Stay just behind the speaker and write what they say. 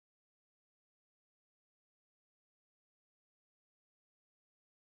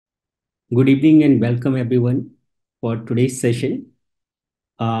Good evening and welcome everyone for today's session,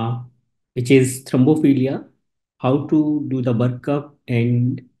 uh, which is thrombophilia, how to do the workup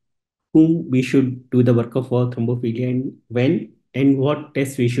and whom we should do the workup for thrombophilia and when and what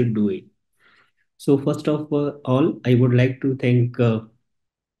tests we should do it. So first of all, I would like to thank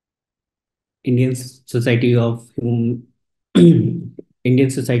Indian Society of Indian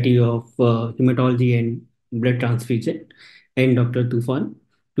Society of Hematology and Blood Transfusion and Dr. Tufan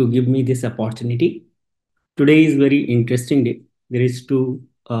to give me this opportunity. Today is very interesting day. There is two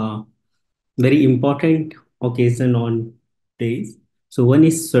very important occasion on days. So one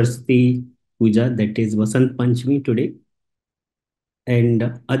is Saraswati Puja, that is Vasant Panchami today,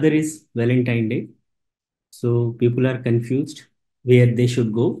 and other is Valentine Day. So people are confused where they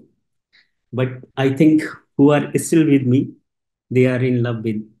should go, but I think who are still with me, they are in love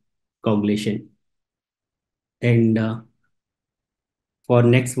with coagulation. And for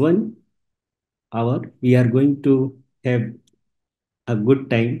next 1 hour, we are going to have a good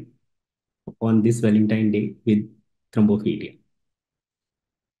time on this Valentine Day with thrombophilia.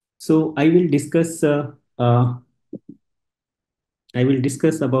 So uh, I will discuss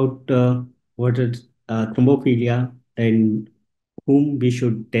about what is thrombophilia and whom we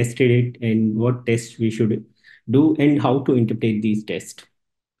should test it and what tests we should do and how to interpret these tests.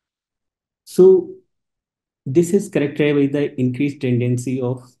 So this is characterized by the increased tendency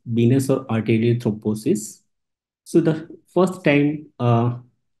of venous or arterial thrombosis. So the first time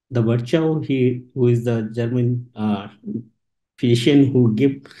the Virchow, who is the German physician who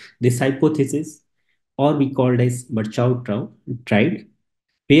gave this hypothesis, or we called as Virchow tried,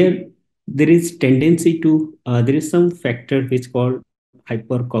 where there is tendency to there is some factor which called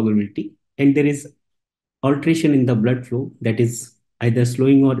hypercoagulability, and there is alteration in the blood flow, that is either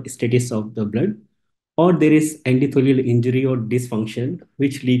slowing or status of the blood, or there is endothelial injury or dysfunction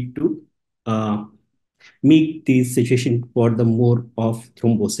which lead to uh, make the situation for the more of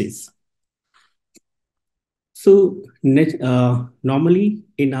thrombosis. So normally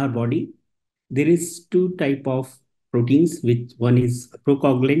in our body there is two type of proteins, which one is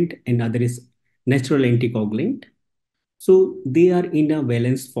procoagulant and other is natural anticoagulant. So they are in a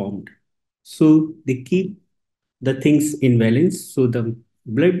valence formed. So they keep the things in valence. So the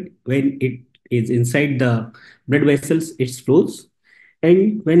blood, when it is inside the blood vessels, it flows.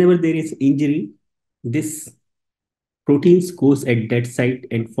 And whenever there is injury, this proteins goes at that site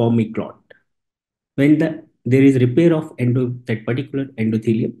and form a clot. When there is repair of that particular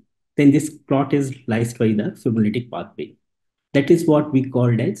endothelium, then this clot is lysed by the fibrinolytic pathway. That is what we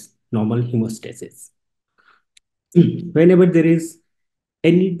called as normal hemostasis. Whenever there is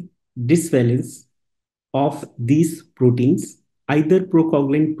any disbalance of these proteins, either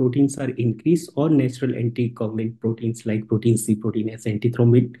procoagulant proteins are increased or natural anticoagulant proteins like protein C, protein S,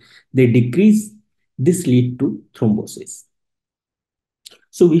 antithrombin, they decrease. This lead to thrombosis.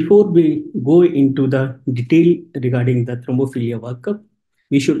 So before we go into the detail regarding the thrombophilia workup,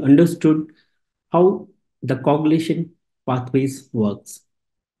 we should understood how the coagulation pathways works.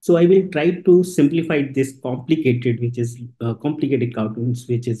 So I will try to simplify this complicated, which is complicated cartoons,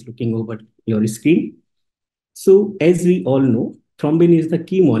 which is looking over your screen. So as we all know, thrombin is the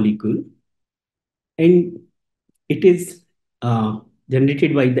key molecule, and it is uh,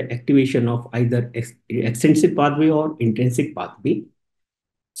 generated by the activation of either extrinsic pathway or intrinsic pathway.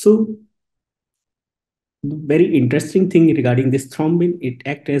 So the very interesting thing regarding this thrombin, it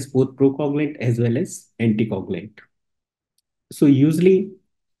acts as both procoagulant as well as anticoagulant. So usually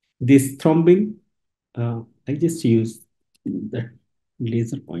this thrombin, I just use the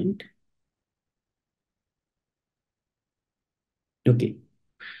laser point. Okay.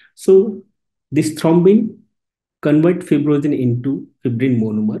 So this thrombin convert fibrinogen into fibrin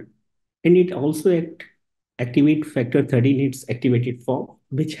monomer, and it also activate factor 13 in its activated form,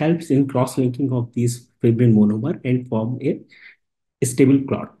 which helps in cross-linking of these fibrin monomer and form a stable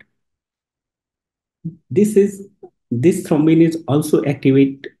clot. This is this thrombin is also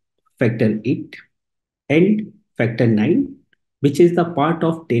activate factor 8 and factor 9, which is the part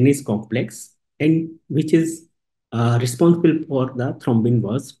of tenase complex and which is responsible for the thrombin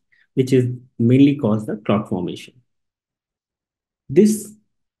burst, which is mainly cause the clot formation. This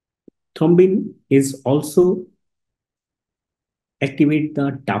thrombin is also activate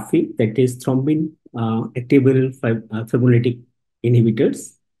the TAFE, that is thrombin activable fibrinolytic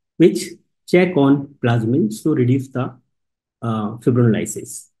inhibitors, which check on plasmin to reduce the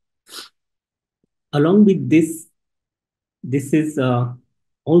fibrinolysis. Along with this is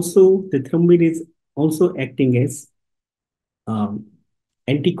also the thrombin is also acting as um,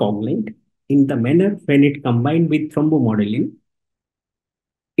 anticoagulant in the manner when it combined with thrombomodulin,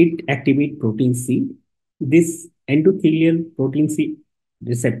 it activates protein C. This endothelial protein C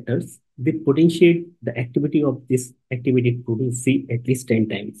receptors, they potentiate the activity of this activated protein C at least 10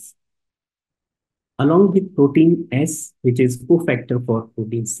 times. Along with protein S, which is cofactor for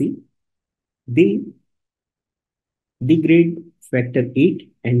protein C, they degrade factor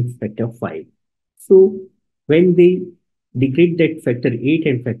 8 and factor 5. So when they degrade that factor 8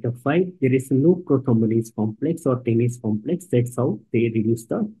 and factor 5, there is no prothrombinase complex or kinase complex. That's how they reduce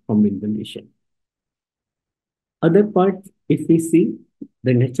the thrombin generation. Other part, if we see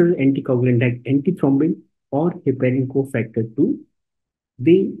the natural anticoagulant like antithrombin or heparin cofactor 2,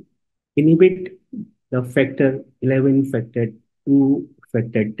 they inhibit the factor 11, factor 2,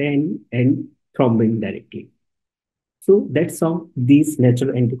 factor 10, and thrombin directly. So that's how these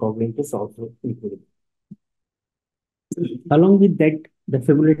natural anticoagulants is also included. Along with that, the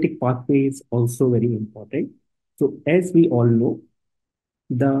fibrinolytic pathway is also very important. So as we all know,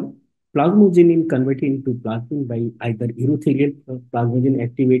 the plasminogen converted into plasmin by either urothelial plasminogen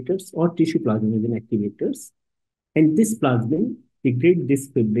activators or tissue plasminogen activators. And this plasmin degrades this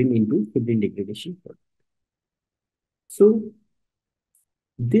fibrin into fibrin degradation product. So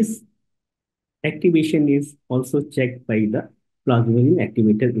this activation is also checked by the plasminogen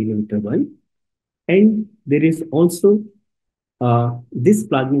activator inhibitor 1. And there is also this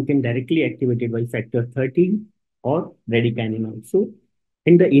plasmin can directly activated by factor 13 or bradykinin also.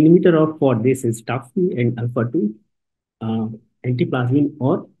 And the inhibitor of for this is TAFI and alpha-2 antiplasmin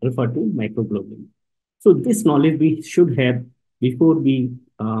or alpha-2 microglobulin. So this knowledge we should have before we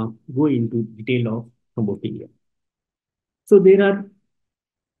go into detail of thrombophilia. So there are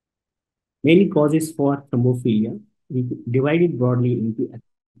many causes for thrombophilia. We divide it broadly into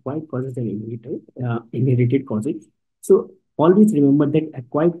acquired causes and inherited causes. So always remember that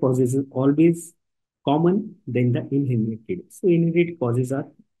acquired causes is always common than the inherited. So inherited causes are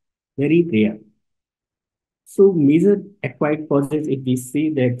very rare. So major acquired causes, if we see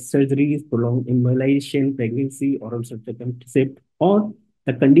that surgeries, prolonged immobilization, pregnancy, oral surgical contraceptive, or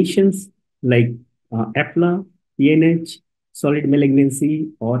the conditions like APLA, PNH, solid malignancy,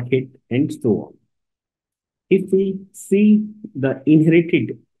 or HIT, and so on. If we see the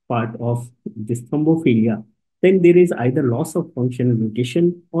inherited part of this thrombophilia, then there is either loss of functional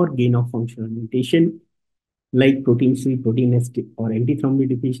mutation or gain of functional mutation, like protein C, protein S, or antithrombin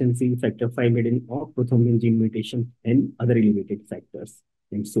deficiency, factor 5 adenine, or prothrombin gene mutation, and other related factors,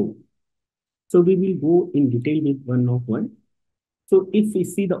 and so on. So we will go in detail with one of one. So if we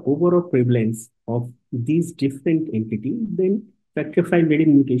see the overall prevalence of these different entities, then factor 5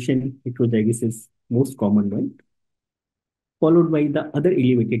 adenine mutation heterozygous is most common one, followed by the other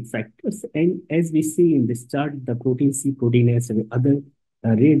elevated factors. And as we see in this chart, the protein C, protein S, and other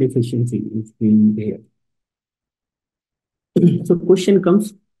rare deficiency is being there. So question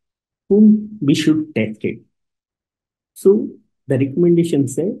comes, whom we should test it? So the recommendation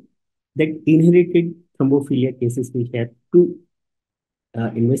says that inherited thrombophilia cases we have to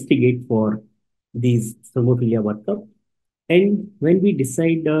investigate for these thrombophilia workup. And when we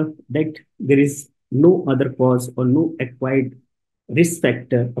decide that there is no other cause or no acquired risk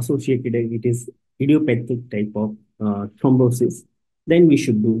factor associated, and it is idiopathic type of thrombosis, then we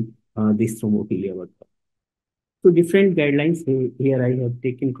should do this thrombophilia workup. So different guidelines here I have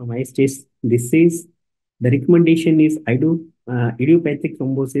taken from ISTS. This says the recommendation is idiopathic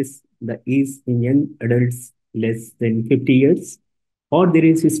thrombosis that is in young adults less than 50 years, or there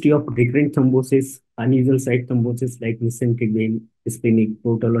is history of recurrent thrombosis, unusual site thrombosis like mesenteric vein, splenic,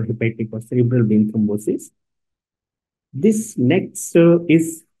 portal, or hepatic or cerebral vein thrombosis. This next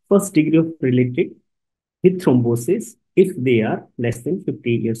is first degree of related with thrombosis if they are less than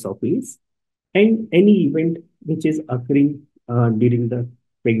 50 years of age, and any event which is occurring during the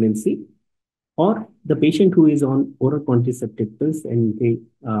pregnancy, or the patient who is on oral contraceptive pills and they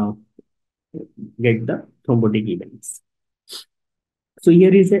get the thrombotic events. So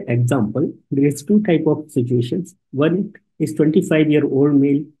here is an example. There is two type of situations. One is 25-year-old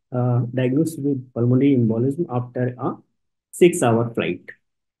male diagnosed with pulmonary embolism after a 6-hour flight.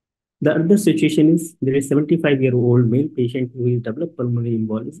 The other situation is there is 75-year-old male patient who has developed pulmonary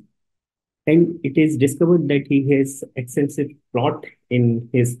embolism, and it is discovered that he has extensive clot in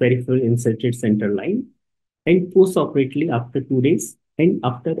his peripheral inserted central line, and post-operatively after 2 days and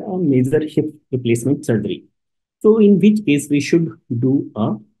after a major hip replacement surgery. So in which case we should do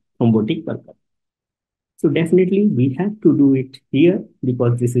a thrombotic workup. So definitely we have to do it here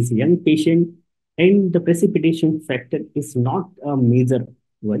because this is a young patient and the precipitation factor is not a major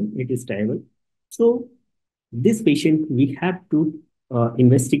one, it is stable. So this patient we have to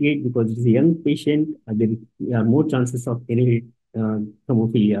investigate because it's a young patient, there are more chances of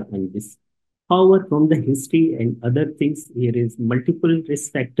thermophilia and this. However, from the history and other things, there is multiple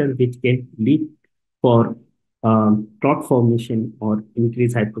risk factor which can lead for clot formation or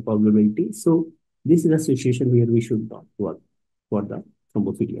increased hypercoagulability. So this is a situation where we should not work for the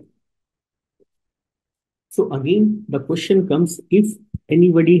thrombophilia. So again, the question comes, if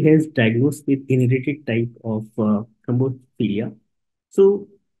anybody has diagnosed with inherited type of thrombophilia, so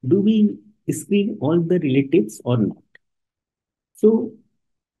do we screen all the relatives or not? So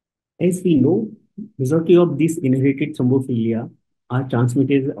as we know, majority of these inherited thrombophilia are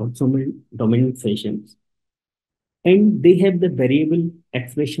transmitted as autosomal dominant fashion, and they have the variable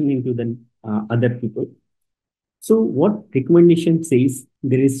expression into the other people. So what recommendation says,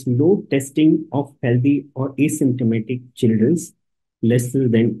 there is no testing of healthy or asymptomatic children less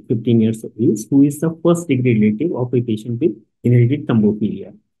than 15 years of age who is the first degree relative of a patient with inherited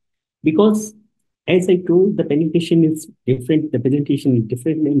thrombophilia. Because as I told, the penetration is different, the presentation is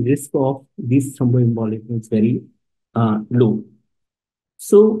different, and risk of this thromboembolism is very low.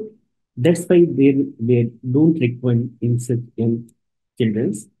 So that's why they don't recommend in such young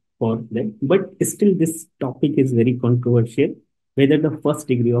children for them. But still, this topic is very controversial, whether the first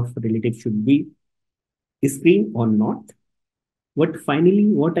degree of relative should be screened or not. But finally,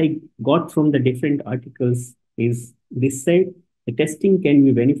 what I got from the different articles is they said the testing can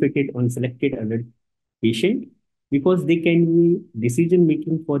be benefited on selected adult patient because they can be decision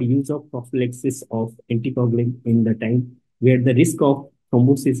making for use of prophylaxis of anticoagulant in the time where the risk of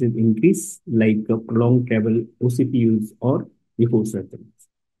thrombosis is increased, like prolonged travel, OCP use, or before surgery.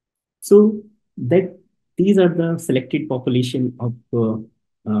 So that these are the selected population of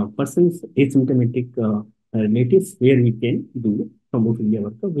persons asymptomatic relatives where we can do thrombophilia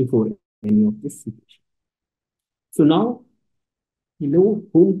workup before any of this situation. So now you know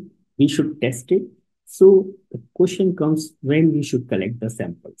whom we should test it. So the question comes when we should collect the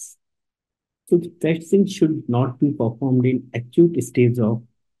samples. So the testing should not be performed in acute stage of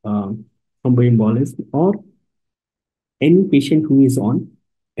thromboembolism or any patient who is on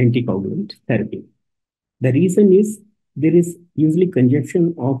anticoagulant therapy. The reason is there is usually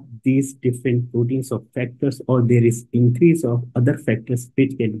conjunction of these different proteins or factors, or there is increase of other factors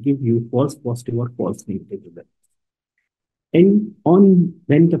which can give you false positive or false negative result. And on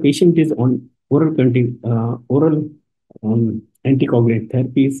when the patient is on oral anticoagulant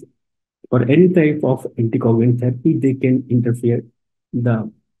therapies or any type of anticoagulant therapy, they can interfere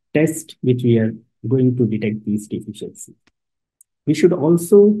the test which we are going to detect these deficiencies. We should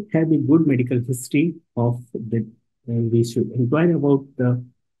also have a good medical history of the. We should inquire about the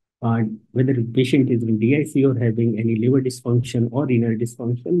whether the patient is in DIC or having any liver dysfunction or renal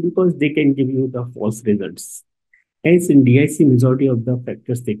dysfunction, because they can give you the false results. As in DIC, majority of the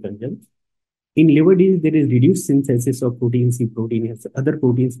factors they conjunct. In liver disease, there is reduced synthesis of protein C, protein S, other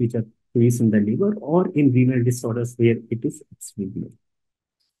proteins which are produced in the liver, or in renal disorders where it is extremely.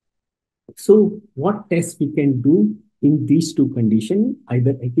 So what tests we can do in these two conditions,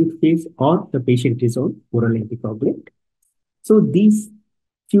 either acute phase or the patient is on oral anticoagulant. So these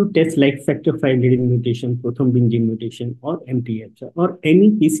few tests like factor V leading mutation, prothrombin gene mutation, or MTHR, or any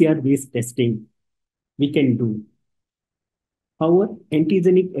PCR-based testing we can do. However,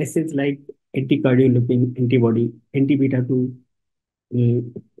 antigenic assays like anticardiolipin antibody, anti-beta 2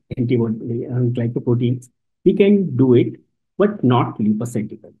 antibody, and glycoproteins, we can do it, but not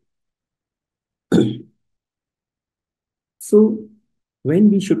lipocytically. So when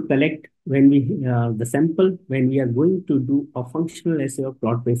we should collect, when we the sample, when we are going to do a functional assay or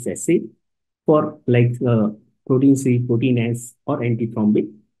plot-based assay for like protein C, protein S, or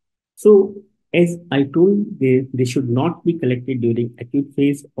antithrombic. So as I told, they should not be collected during acute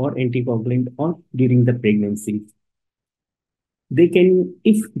phase or anticoagulant or during the pregnancy. They can,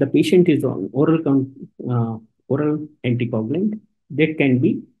 if the patient is on oral anticoagulant, that can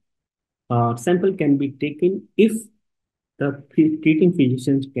be sample can be taken if the treating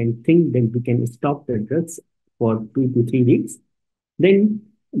physicians can think that we can stop the drugs for 2 to 3 weeks. Then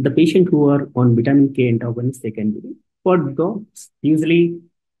the patient who are on vitamin K antagonists, they can be. For dogs, usually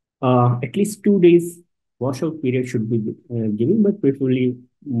at least 2 days washout period should be given, but preferably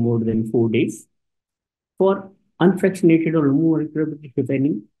more than 4 days. For unfractionated or low molecular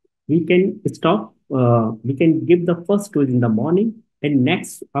depending, we can stop, we can give the first dose in the morning, and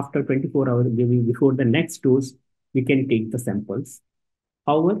next after 24 hours, giving before the next dose, we can take the samples.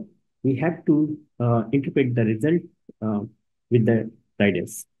 However, we have to interpret the result with the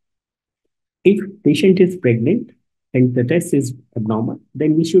guidance. If patient is pregnant and the test is abnormal,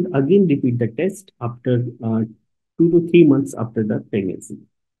 then we should again repeat the test after 2 to 3 months after the pregnancy.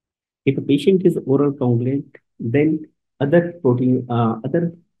 If a patient is oral coagulant, then other protein,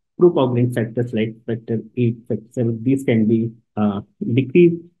 other procoagulant factors like factor 8, factor 7, these can be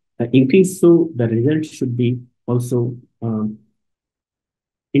decreased, increased. So the result should be also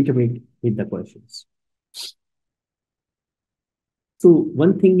intimate with the questions. So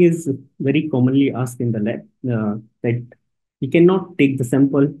one thing is very commonly asked in the lab that we cannot take the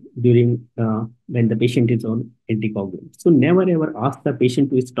sample during when the patient is on anticoagulant. So never ever ask the patient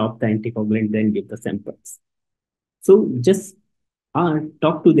to stop the anticoagulant, then give the samples. So just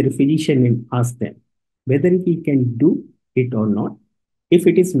talk to their physician and ask them whether we can do it or not. If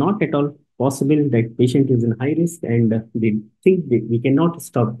it is not at all possible that patient is in high risk and they think that we cannot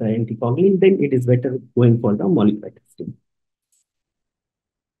stop the anticoagulant, then it is better going for the molecular testing.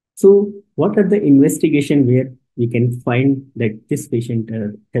 So what are the investigation where we can find that this patient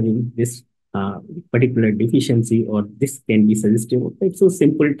having this uh, particular deficiency or this can be suggestive of it? So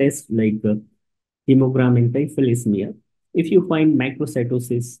simple tests like hemogram and typhoid. If you find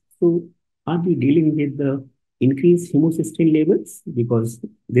macrocytosis, so are we dealing with the increased homocysteine levels because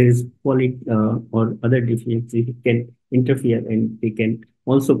there is folate or other deficiency can interfere and they can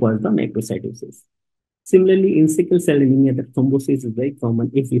also cause the macrocytosis. Similarly, in sickle cell anemia, the thrombosis is very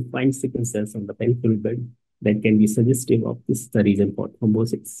common. If we find sickle cells on the peripheral blood, that can be suggestive of this the reason for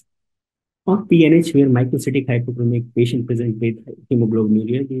thrombosis. Or PNH, where microcytic hypochromia patient present with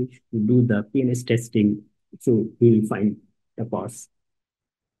hemoglobinuria, we should do the PNH testing, so we will find the cause.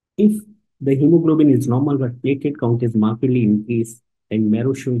 If the hemoglobin is normal but platelet count is markedly increased and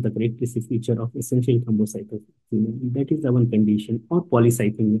marrow shows the characteristic feature of essential thrombocytopenia, that is the one condition. Or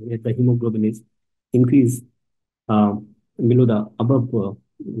polycythemia, where the hemoglobin is increased uh, below the above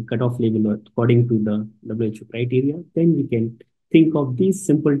cutoff level according to the WHO criteria, then we can think of these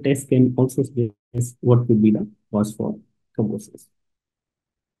simple tests can also suggest what could be the cause for thrombosis.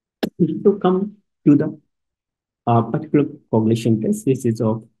 To come to the particular coagulation test, which is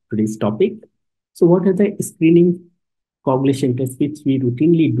of today's topic. So what are the screening coagulation tests which we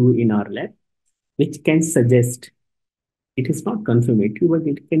routinely do in our lab, which can suggest, it is not confirmatory, but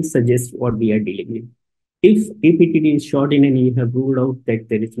it can suggest what we are dealing with. If APTD is short in and you have ruled out that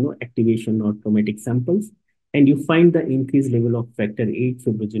there is no activation or traumatic samples, and you find the increased level of factor 8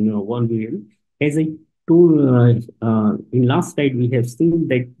 fibrinogen or 1 variant, as I told in last slide, we have seen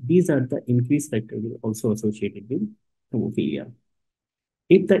that these are the increased factors also associated with thrombophilia.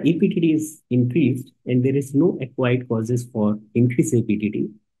 If the APTD is increased and there is no acquired causes for increased APTD,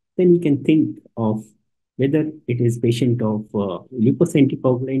 then we can think of whether it is patient of lupus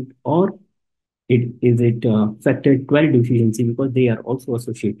anticoagulant or it factor 12 deficiency because they are also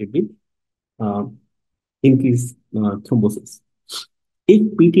associated with uh, increased thrombosis. If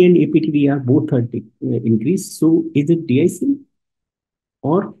PT and APTV are both are increased, so is it DIC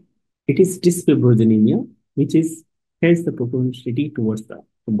or it is dysfibrinogenemia, which is has the propensity towards the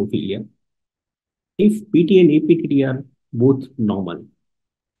thrombophilia. If PT and APTV are both normal,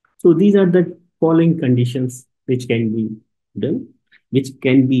 so these are the following conditions which can be done, which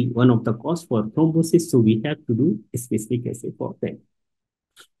can be one of the cause for thrombosis. So we have to do a specific assay for that.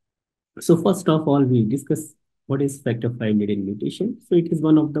 So first of all, we discuss what is factor V median mutation. So it is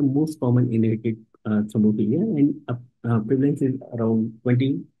one of the most common inherited thrombophilia, and prevalence is around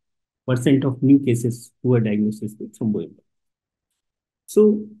 20% of new cases who are diagnosed with thromboemboli.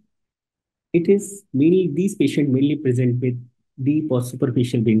 So it is mainly these patients mainly present with deep or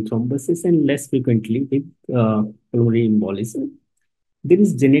superficial vein thrombosis and less frequently with pulmonary embolism. There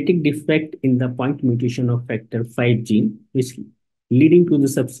is genetic defect in the point mutation of factor V gene, which leading to the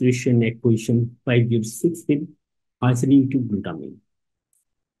substitution at position 5 gives 6 with arsenine to glutamine.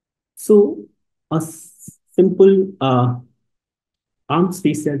 So a simple arms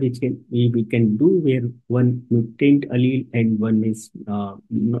tracer which we can do where one mutant allele and one is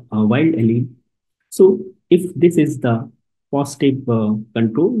wild allele. So if this is the positive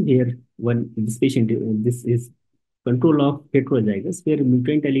control here, one this patient this is control of heterozygous where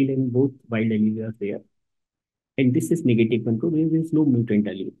mutant allele and both wild allele are there. And this is negative control where there is no mutant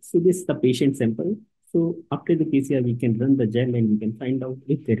allele. So this is the patient sample. So after the PCR, we can run the gel and we can find out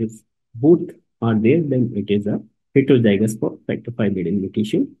if there is both are there, then it is a heterozygous for factor V median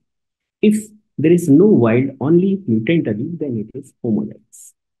mutation. If there is no wild, only mutant allele, then it is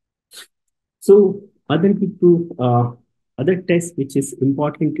homozygous. So other test which is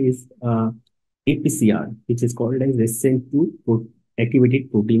important is APCR, which is called as resistant to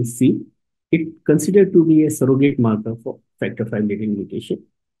activated protein C. It considered to be a surrogate marker for factor V median mutation,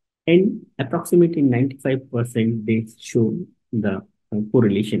 and approximately 95% they show the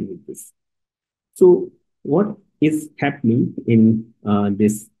correlation with this. So what is happening in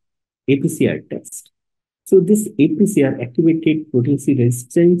this APCR test? So this APCR, activated protein C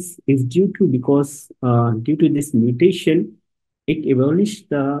resistance, is due to this mutation, it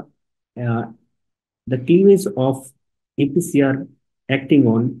abolished uh, the cleavage of APCR acting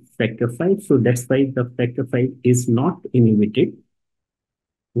on factor 5. So that's why the factor 5 is not inhibited,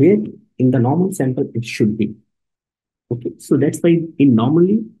 where in the normal sample it should be. Okay, so that's why in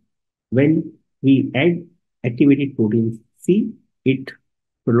normally when we add activated protein C, it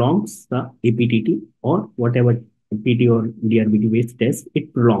prolongs the APTT or whatever PT or DRBT based test,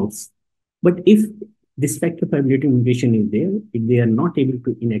 it prolongs. But if this factor 5 related mutation is there, if they are not able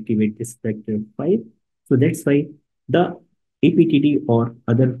to inactivate this factor 5, so that's why the APTT or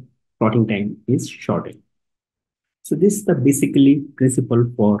other plotting time is shortened. So this is the basically principle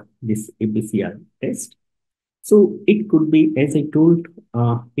for this ABCR test. So it could be, as I told,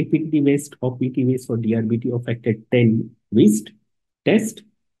 APTT waste or PT waste or DRBT of factor 10 waste test.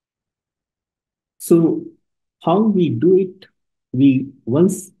 So how we do it? We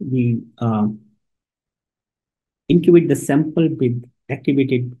once we incubate the sample with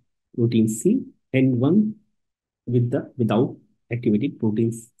activated protein C and one with the without activated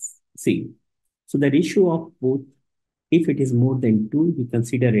protein C. So the ratio of both, if it is more than 2, we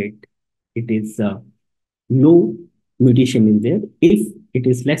consider it is no mutation in there. If it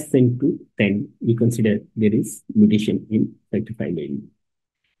is less than 2, then we consider there is mutation in factor 5 value.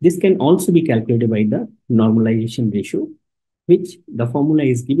 This can also be calculated by the normalization ratio, which the formula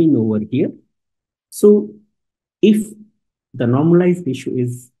is given over here. So if the normalized ratio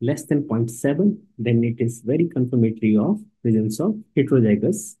is less than 0.7, then it is very confirmatory of presence of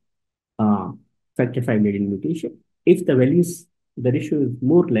heterozygous factor 5 laden mutation. If the values, the ratio is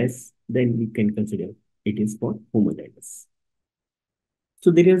more or less, then we can consider it is for homozygous.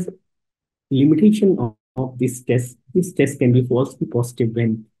 So there is limitation of this test. This test can be falsely positive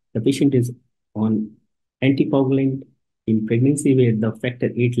when the patient is on anticoagulant in pregnancy where the factor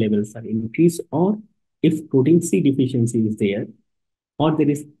 8 levels are increased, or if protein C deficiency is there, or there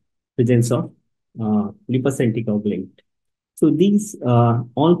is presence of lipase anticoagulant. So these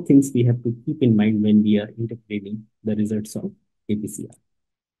all things we have to keep in mind when we are interpreting the results of APCR.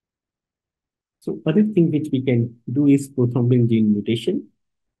 So other thing which we can do is prothrombin gene mutation.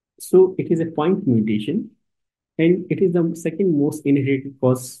 So it is a point mutation, and it is the second most inherited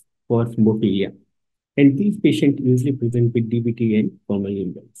cause for thrombophilia. And these patients usually present with DVT and pulmonary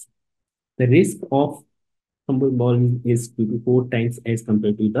embolism. The risk of thromboembolism is 2 to 4 times as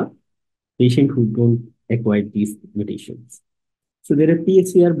compared to the patient who don't acquire these mutations. So there are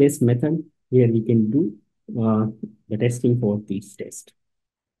PCR based method where we can do the testing for these tests.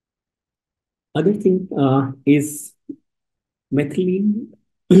 Other thing is methylene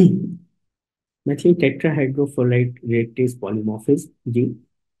methylene tetrahydrofolate reductase polymorphism gene.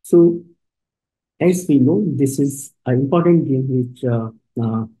 So as we know, this is an important gene which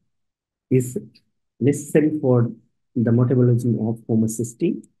is necessary for the metabolism of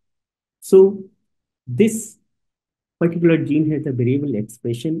homocysteine. So this particular gene has a variable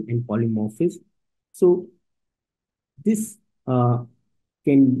expression and polymorphism. So this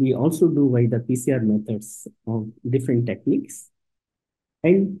can we also do by the PCR methods of different techniques.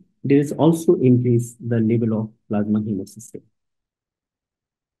 And there is also increase the level of plasma homocysteine.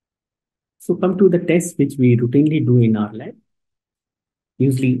 So come to the test which we routinely do in our lab.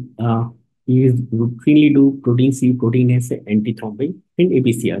 Usually we routinely do protein C, protein S, antithrombin, and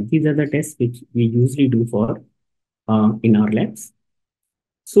ABCR. These are the tests which we usually do for in our labs.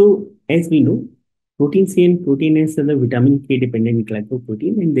 So as we know, protein C and protein S are the vitamin K dependent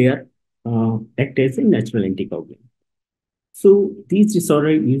glycoprotein, and they are act as a natural anticoagulant. So these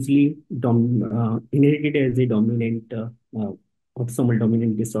disorders usually inherited as a dominant autosomal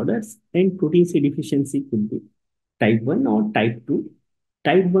dominant disorders, and protein C deficiency could be type 1 or type 2.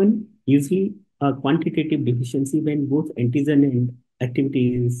 Type 1 usually a quantitative deficiency when both antigen and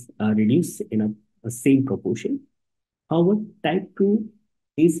activity is reduced in a same proportion. However, type 2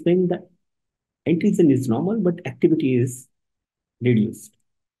 is when the antigen is normal but activity is reduced.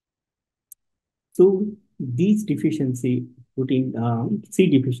 So these deficiency, protein C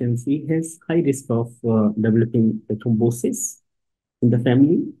deficiency, has high risk of developing thrombosis in the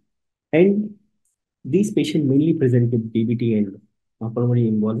family, and these patients mainly present with DVT and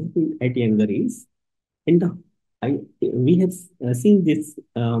pulmonary embolism at younger age. And we have seen this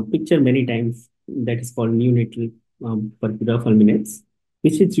picture many times that is called neonatal purpura fulminans,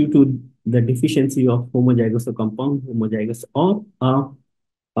 which is due to the deficiency of homozygous or compound homozygous or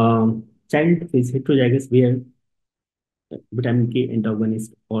child is heterozygous where vitamin K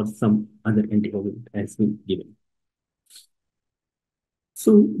antagonist or some other anticoagulant has been given.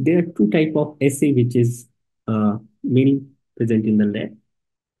 So there are two type of assay which is mainly present in the lab.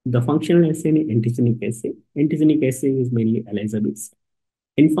 The functional assay and antigenic assay. Antigenic assay is mainly ELISA based.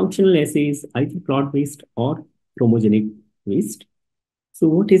 In functional assay is either plot based or chromogenic based. So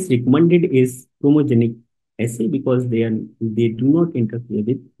what is recommended is chromogenic assay because they do not interfere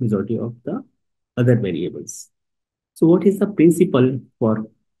with majority of the other variables. So what is the principle for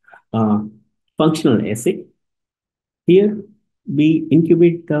uh, functional assay? Here we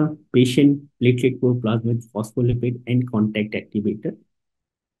incubate the patient platelet core plasma with phospholipid and contact activator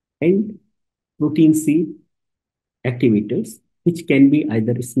and protein C activators, which can be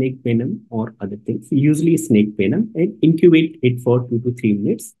either snake venom or other things, usually snake venom, and incubate it for 2 to 3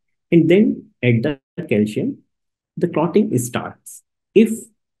 minutes. And then add the calcium, the clotting starts. If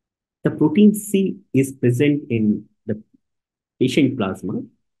the protein C is present in the patient plasma,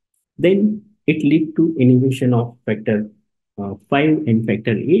 then it lead to inhibition of factor 5 and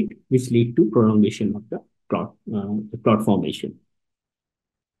factor 8, which lead to prolongation of the clot formation.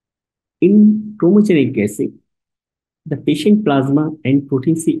 In chromogenic assay, the patient plasma and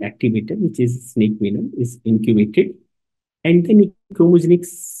protein C activator, which is snake venom, is incubated, and then a chromogenic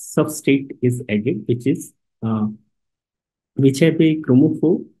substrate is added, uh, which have a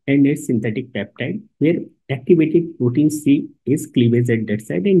chromophore and a synthetic peptide, where activated protein C is cleavage at that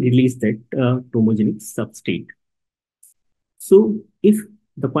side and release that chromogenic substrate. So, if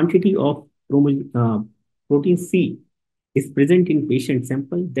the quantity of protein C is present in patient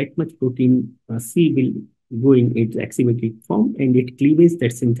sample, that much protein C will go in its activated form and it cleaves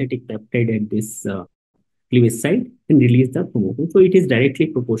that synthetic peptide at this cleavage site and release the chromophore. So it is directly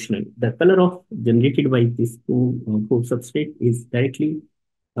proportional. The color of generated by this core substrate is directly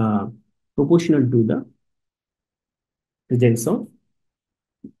uh, proportional to the presence of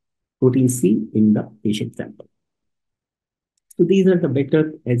protein C in the patient sample. So these are the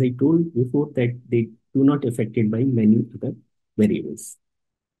better, as I told before, that they do not affected by many other variables.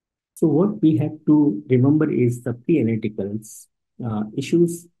 So what we have to remember is the pre-analytical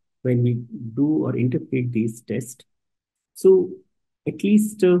issues when we do or interpret these tests. So at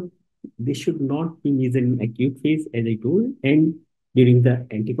least they should not be measured in acute phase, as I told, and during the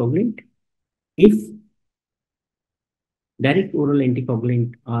anticoagulant. If direct oral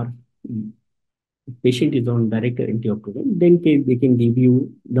anticoagulant are patient is on direct anticoagulant, then they can give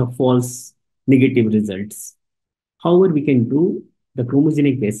you the false negative results. However, we can do the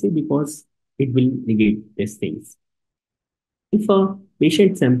chromogenic assay because it will negate these things. If a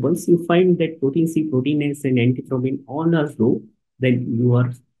patient samples, you find that protein C, protein S, and antithrombin all are low, then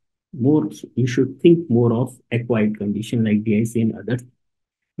you should think more of acquired condition like DIC and others,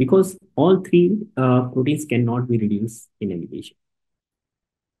 because all three proteins cannot be reduced in any patient.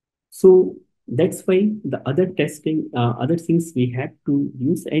 So that's why the other testing, other things we have to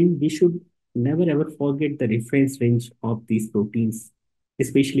use, and we should never ever forget the reference range of these proteins,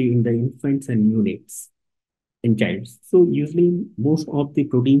 especially in the infants and neonates in childs. So usually most of the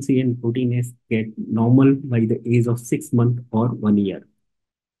protein C and protein S get normal by the age of 6 months or 1 year.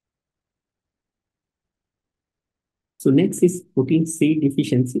 So next is protein C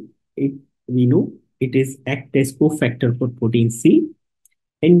deficiency. We know it is act as cofactor for protein C,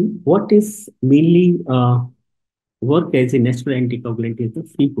 and what is mainly work as a natural anticoagulant is the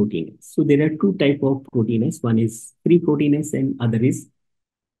free protein S. So there are two type of protein S. One is free protein S and other is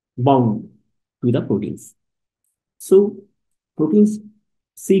bound to the proteins. So protein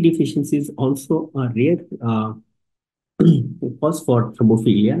C deficiency is also a rare cause for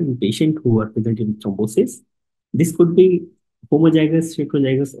thrombophilia in patients who are presenting with thrombosis. This could be homozygous,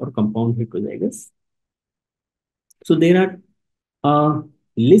 heterozygous, or compound heterozygous. So there are a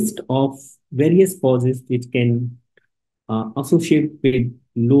list of various causes which can associate with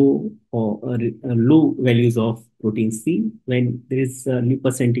low values of protein C when there is a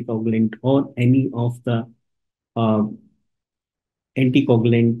lupus anticoagulant or any of the uh,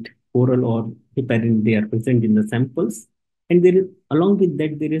 anticoagulant, oral or heparin, they are present in the samples. And there is, along with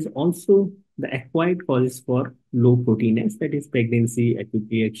that, there is also the acquired causes for low protein S, that is pregnancy, acute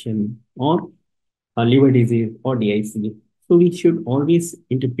reaction, or liver disease or DIC. So we should always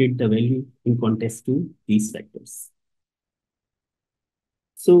interpret the value in context to these factors.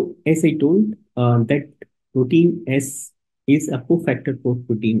 So as I told, that protein S is a cofactor for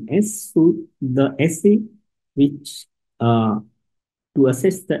protein S. So the assay which to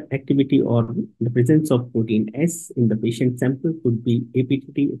assess the activity or the presence of protein S in the patient sample could be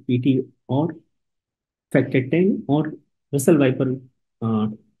APTT, PT, or factor 10 or Russell Viper uh,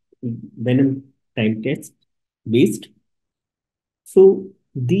 venom time test based. So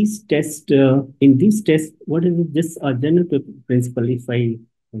in these tests, what is it? Just a general principle. If I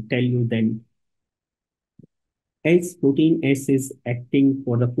tell you, then as protein S is acting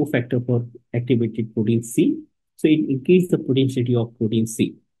for the cofactor for activated protein C, so it increases the potentiality of protein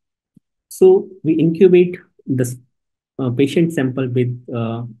C. So we incubate the patient sample with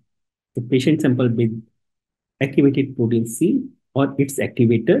activated protein C or its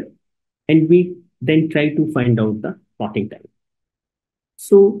activator, and we then try to find out the clotting time.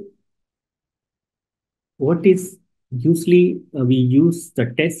 So what is usually we use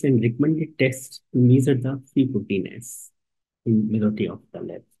the test and recommended tests to measure the free protein S in majority of the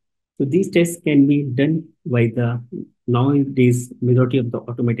labs. So these tests can be done by the nowadays majority of the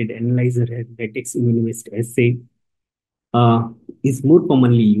automated analyzer and latex immunohistochemistry assay uh, is more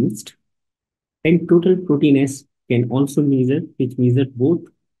commonly used. And total protein S can also measure, which measures both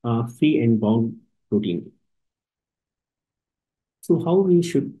free and bound protein. So how we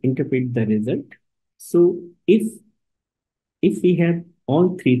should interpret the result? So if we have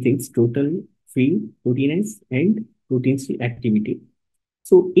all three things, total, free, protein S, and protein C activity.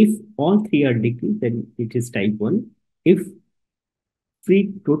 So if all three are decreased, then it is type 1. If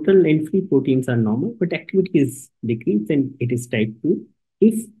free total and free proteins are normal, but activity is decreased, then it is type 2.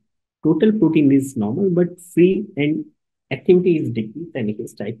 If total protein is normal, but free and activity is decreased, then it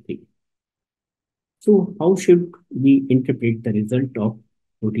is type 3. So how should we interpret the result of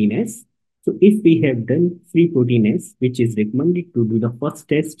protein S? So if we have done free protein S, which is recommended to do the first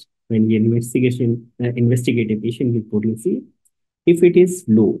test when we investigate a patient with protein C, if it is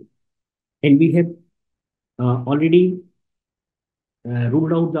low, and we have already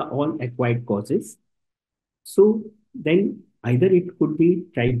ruled out the all acquired causes, so then either it could be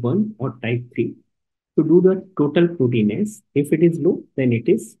type 1 or type 3. To do the total protein S, if it is low, then it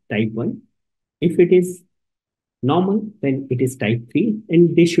is type 1. If it is normal, then it is type 3,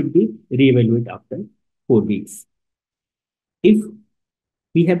 and they should be reevaluated after 4 weeks. If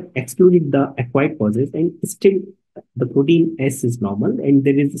we have excluded the acquired causes and still the protein S is normal and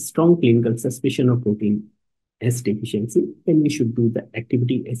there is a strong clinical suspicion of protein S deficiency, then we should do the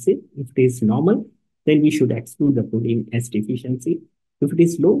activity assay. If it is normal, then we should exclude the protein S deficiency. If it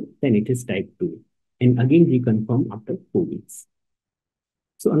is low, then it is type 2. And again, reconfirm after 4 weeks.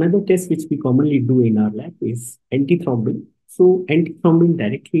 So another test which we commonly do in our lab is antithrombin. So antithrombin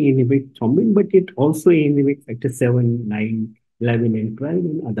directly inhibits thrombin, but it also inhibits factor 7, 9, 11, and 12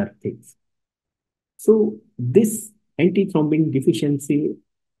 and other things. So this antithrombin deficiency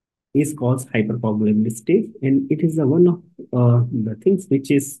is called hypercoagulability state, and it is one of the things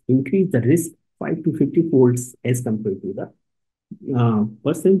which is increase the risk 5 to 50 folds as compared to the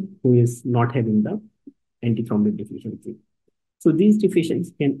person who is not having the antithrombin deficiency. So these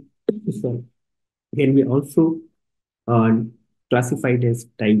deficiencies sorry, can be also uh, classified as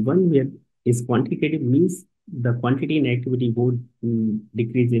type 1, where is quantitative means the quantity and activity both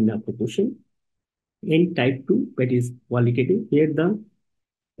decrease in the proportion, and type 2, that is qualitative, where the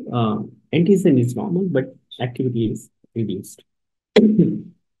uh, antigen is normal, but activity is reduced.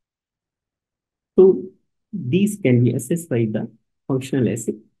 So these can be assessed by the functional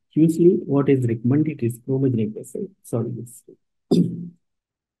assay. Usually what is recommended is chromogenic assay. Sorry, this.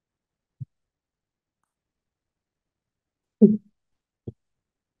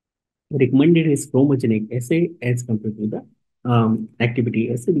 Recommended is chromogenic assay as compared to the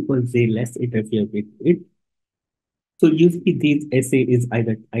activity assay because they less interfere with it. So usually these assay is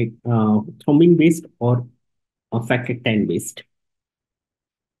either thrombin based or factor 10 based.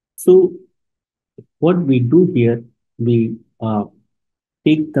 So what we do here, we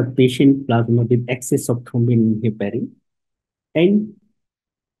take the patient plasma with excess of thrombin in heparin, and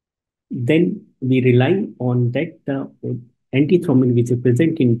then we rely on that the antithrombin which is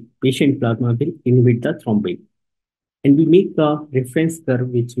present in patient plasma will inhibit the thrombin. And we make a reference curve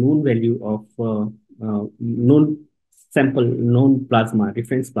with known value of known sample, known plasma,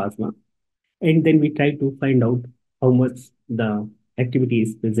 reference plasma, and then we try to find out how much the activity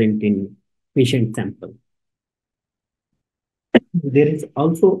is present in patient sample. There is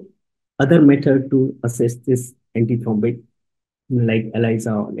also other method to assess this antithrombin, like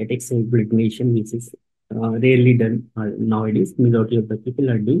ELISA or latex agglutination, which is rarely done nowadays. Majority of the people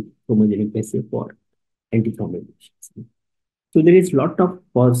are doing homogenic assay for antithrombin. So there is lot of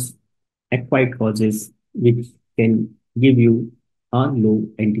acquired causes which can give you a low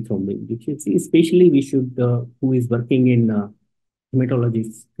antithrombin deficiency. Especially we should who is working in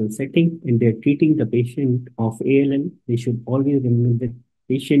hematologist setting and they're treating the patient of ALL, they should always remember that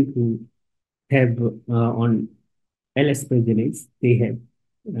patient who have on LS pregenase, they have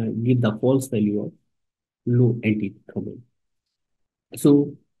give the false value of low antithrombin.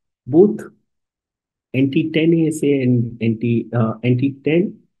 So both anti-10 ASA and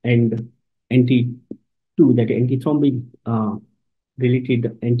anti-10 and anti-2 two, that antithrombotic related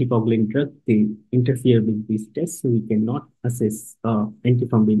anticoagulant drug, they interfere with these tests, so we cannot assess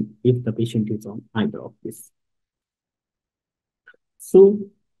antithrombin if the patient is on either of this. So,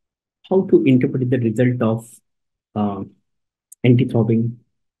 how to interpret the result of uh, antithrombin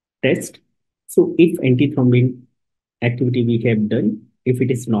test? So, if antithrombin activity we have done, if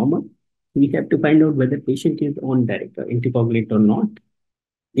it is normal, we have to find out whether patient is on direct anticoagulant or not.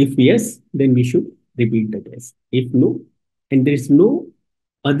 If yes, then we should repeat the test. If no, and there is no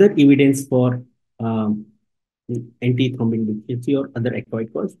other evidence for um, antithrombin deficiency or other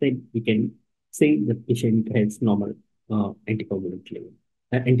acquired cause, then we can say the patient has normal anticoagulant level,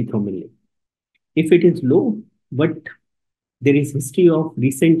 antithrombin level. If it is low, but there is history of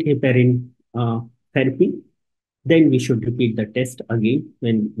recent heparin therapy, then we should repeat the test again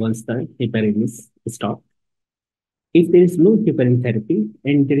when once the heparin is stopped. If there is no heparin therapy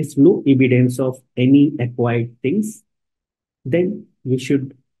and there is no evidence of any acquired things, then we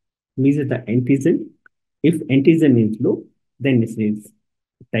should measure the antigen. If antigen is low, then it is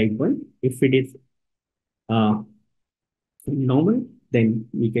type 1. If it is uh, normal, then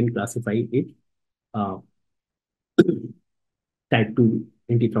we can classify it uh, type 2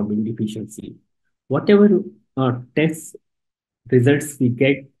 antithrombin deficiency. Whatever test results we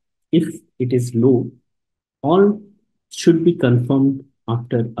get, if it is low, all should be confirmed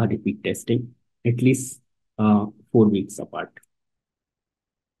after a repeat testing, at least 4 weeks apart.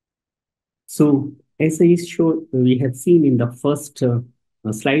 So, as I showed, we have seen in the first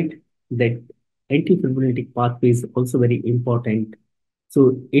slide that antifibrinolytic pathway is also very important.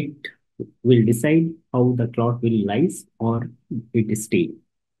 So, it will decide how the clot will lyse or it stay.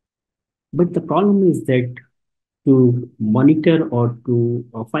 But the problem is that to monitor or to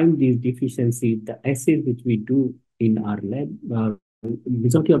find these deficiencies, the assays which we do in our lab,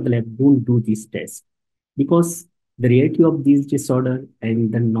 majority of the lab don't do these tests because the reality of these disorder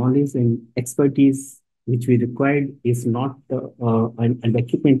and the knowledge and expertise which we required is not, and the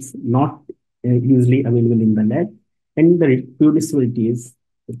equipment's not usually available in the lab, and the reproducibility is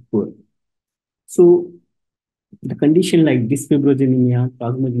poor. So the condition like dysfibrinogenemia,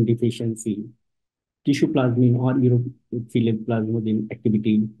 plasminogen deficiency, tissue plasmin or erythrophilic plasminogen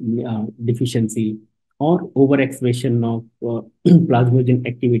activity deficiency, or overexpression of plasminogen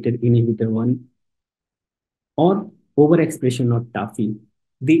activator inhibitor 1, or overexpression of TAFI,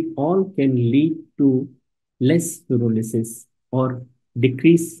 they all can lead to less neurolysis or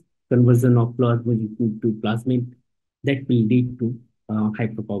decrease conversion of plasminogen to plasmid that will lead to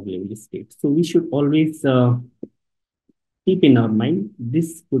hypercoagulable state. So we should always keep in our mind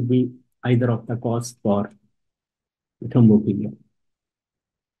this could be either of the cause for thrombophilia.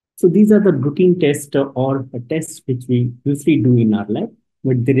 So these are the routine tests or tests which we usually do in our lab.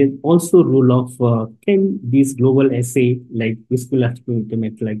 But there is also role of can these global assay like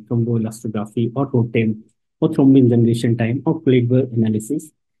viscoelastic like thromboelastography or ROTEM or thrombin generation time or platelet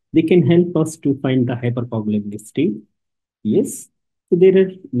analysis, they can help us to find the hypercoagulable state. Yes. So there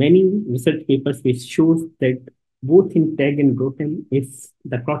are many research papers which shows that both in TAG and ROTEM, if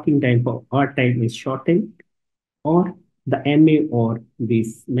the clotting time for our time is shortened, or the MA or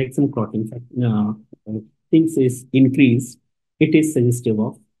this maximum clotting things is increased, it is suggestive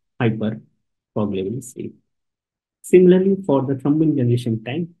of hypercoagulable state. Similarly, for the thrombin generation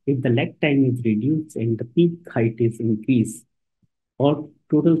time, if the lag time is reduced and the peak height is increased, or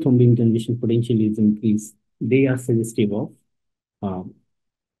total thrombin generation potential is increased, they are suggestive of um,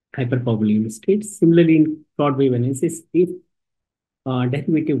 hypercoagulable state. Similarly, in clot wave analysis, if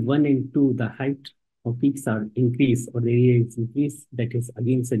derivative 1 and 2, the height of peaks are increased or the area is increased, that is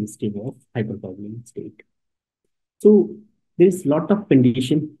again suggestive of hypercoagulable state. So there is lot of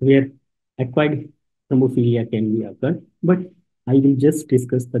condition where acquired thrombophilia can be occurred, but I will just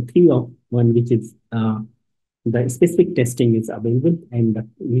discuss the three of one, which is the specific testing is available, and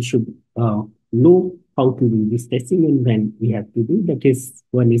we should know how to do this testing and when we have to do. That is,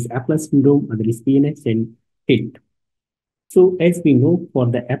 one is Aplas syndrome, other is PNH, and HIT. So as we know, for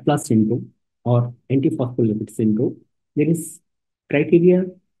the Aplas syndrome or antiphospholipid syndrome, there is criteria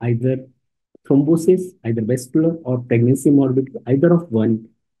either thrombosis, either vascular or pregnancy morbidity, either of one,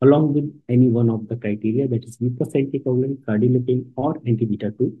 along with any one of the criteria, that is mucus anticoagulant, cardiolipin, or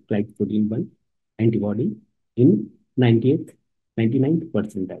anti-beta 2 glycoprotein 1 antibody in 90th, 99th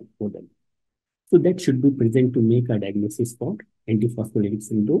percentile for them. So that should be present to make a diagnosis for antiphospholipid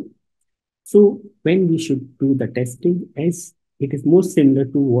syndrome. So when we should do the testing, as it is more similar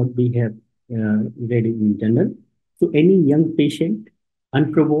to what we have read in general. So any young patient,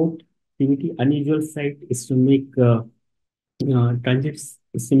 unprovoked activity, unusual site, ischemic transits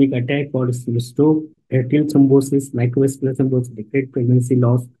ischemic attack or ischemic stroke, arterial thrombosis, microvascular thrombosis, decreased pregnancy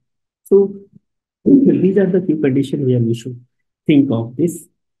loss. So these are the few conditions where we should think of this.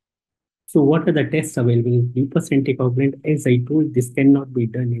 So what are the tests available in lupus anticoagulant? As I told, this cannot be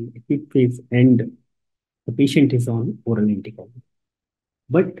done in acute phase and the patient is on oral anticoagulant.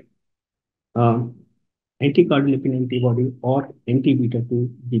 But uh, anticoagulopin antibody or anti-beta 2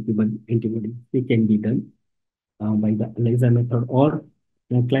 GP1 antibody, they can be done by the ELISA method or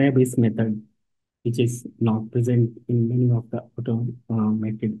CLIA-based method, which is now present in many of the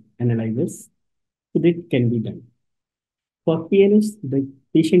automated analyzers. So that can be done. For PNH, the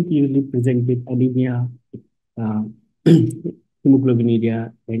patient usually present with anemia, uh,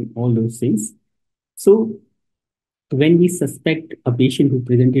 hemoglobinuria, and all those things. So when we suspect a patient who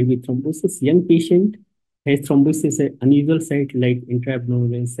presented with thrombosis, young patient has thrombosis at unusual site like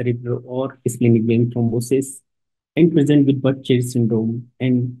intraabdominal, cerebral, or splenic vein thrombosis, and present with Budd-Chiari syndrome,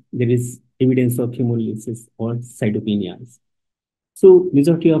 and there is evidence of hemolysis or cytopenias. So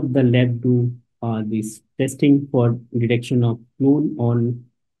majority of the lab do this testing for detection of clone on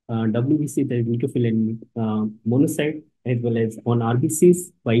WBC, the neutrophil and monocyte, as well as on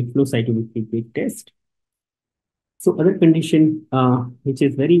RBCs by flow cytometry test. So other condition which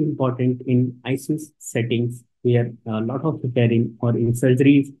is very important in ICU settings where a lot of heparin or in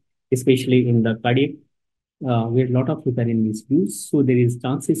surgeries, especially in the cardiac, where a lot of heparin is used. So there is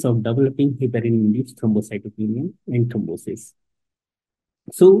chances of developing heparin-induced thrombocytopenia and thrombosis.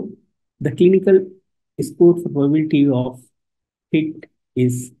 So the clinical score for probability of hit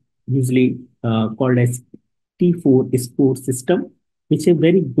is usually called as T4 score system, which is a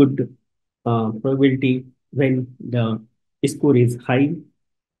very good probability when the score is high,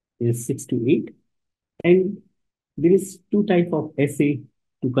 is 6 to 8. And there is two type of assay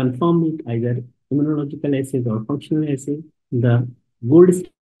to confirm it, either immunological assays or functional assay. The gold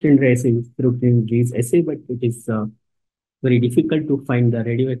standard assay is protein release assay, but it is very difficult to find the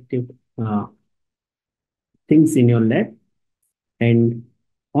radioactive uh, things in your lab, and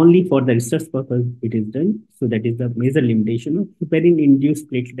only for the research purpose it is done. So that is the major limitation of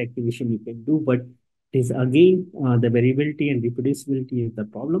heparin-induced platelet activation you can do, but it is again the variability and reproducibility is the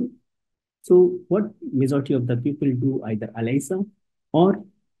problem. So what majority of the people do either ELISA or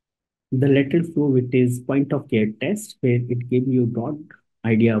the lateral flow, which is point of care test, where it gives you a broad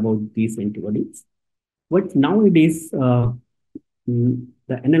idea about these antibodies. But nowadays, the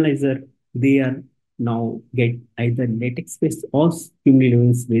analyzer, they are now get either latex-based or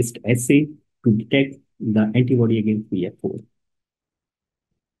simulation-based assay to detect the antibody against BF4.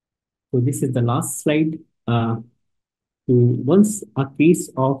 So this is the last slide. So once a case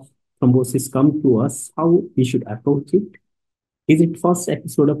of thrombosis come to us, how we should approach it? Is it first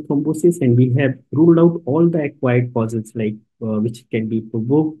episode of thrombosis, and we have ruled out all the acquired causes like which can be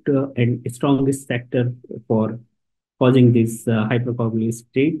provoked and strongest factor for causing this hypercoagulable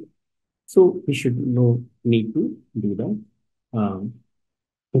state. So we should no need to do the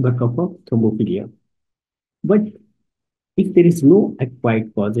workup of thrombophilia. But if there is no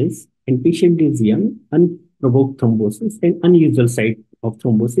acquired causes and patient is young, unprovoked thrombosis and unusual site of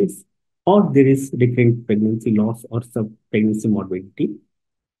thrombosis, or there is recurrent pregnancy loss or sub-pregnancy morbidity,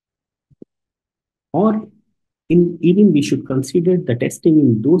 or in even we should consider the testing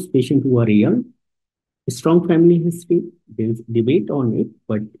in those patients who are young, strong family history. There is debate on it,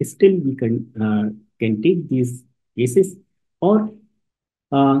 but still we can take these cases, or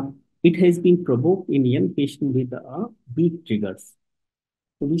uh, it has been provoked in young patient with weak triggers.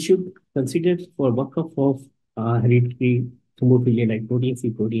 So we should consider for workup of hereditary thrombophiliae like protein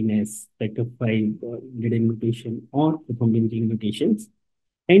C, protein S, factor 5, lead mutation, or thrombin gene mutations.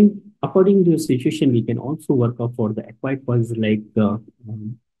 And according to the situation, we can also work out for the acquired causes like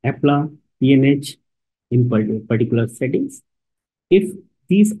APLA, PNH in particular settings. If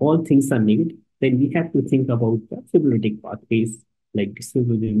these all things are needed, then we have to think about the fibrotic pathways like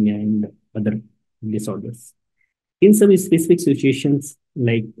dyslipidemia and other disorders. In some specific situations,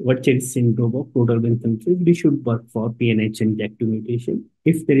 like Budd-Chiari syndrome or total symptoms, we should work for PNH and JAK2 mutation.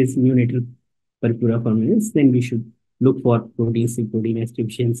 If there is neonatal purpura permanens, then we should look for protein C, protein S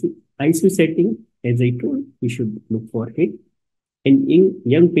deficiency. ICU setting, as I told, we should look for it. And in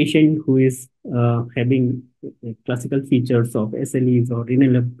young patient who is having classical features of SLEs or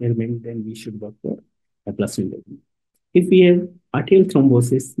renal impairment, then we should work for a cluster. If we have arterial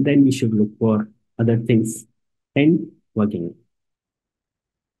thrombosis, then we should look for other things and working.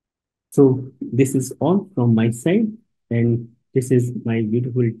 So this is all from my side, and this is my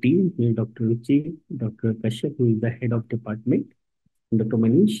beautiful team, Dr. Ruchi, Dr. Kashyap, who is the head of department, Dr.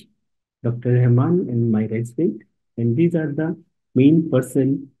 Manish, Dr. Rahman, and my resident. And these are the main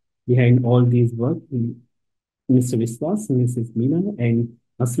person behind all these work, Mr. Viswas, Mrs. Meena, and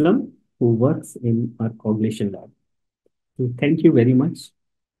Aslam, who works in our coagulation lab. So thank you very much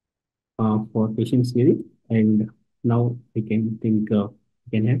for patience hearing. And now we can think we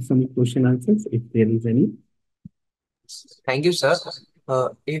can have some question answers if there is any. Thank you, sir.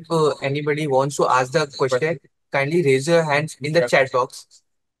 If anybody wants to ask the question, kindly raise your hands in the chat box.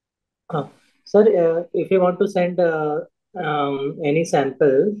 Uh, Sir, if you want to send any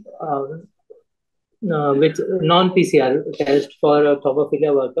sample with non-PCR test for a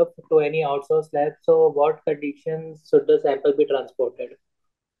Thrombophilia workup to any outsourced lab, so what conditions should the sample be transported?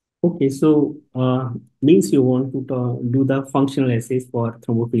 Okay, so means you want to do the functional assays for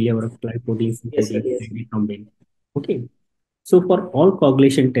thrombophilia or applied protein Yes, sir. synthesis Yes. and recombinant. Okay, so for all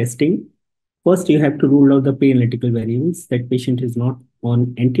coagulation testing, first you have to rule out the pre-analytical variables that patient is not on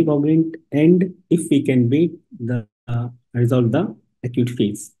anticoagulant, and if we can wait the resolve the acute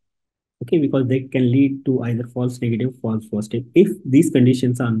phase. Okay, because they can lead to either false negative, false positive. If these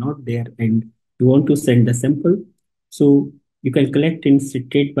conditions are not there and you want to send the sample, so you can collect in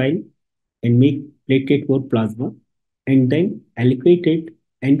citrate vial and make platelet or plasma, and then allocate it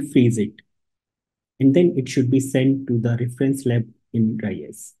and freeze it, and then it should be sent to the reference lab in dry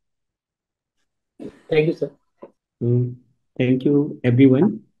ice. Thank you, sir. So thank you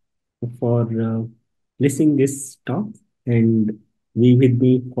everyone for listening this talk and be with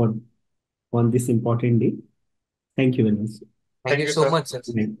me for on this important day. Thank you very much. Thank you so much, sir.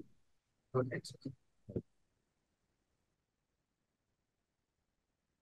 Good night. Good night, sir.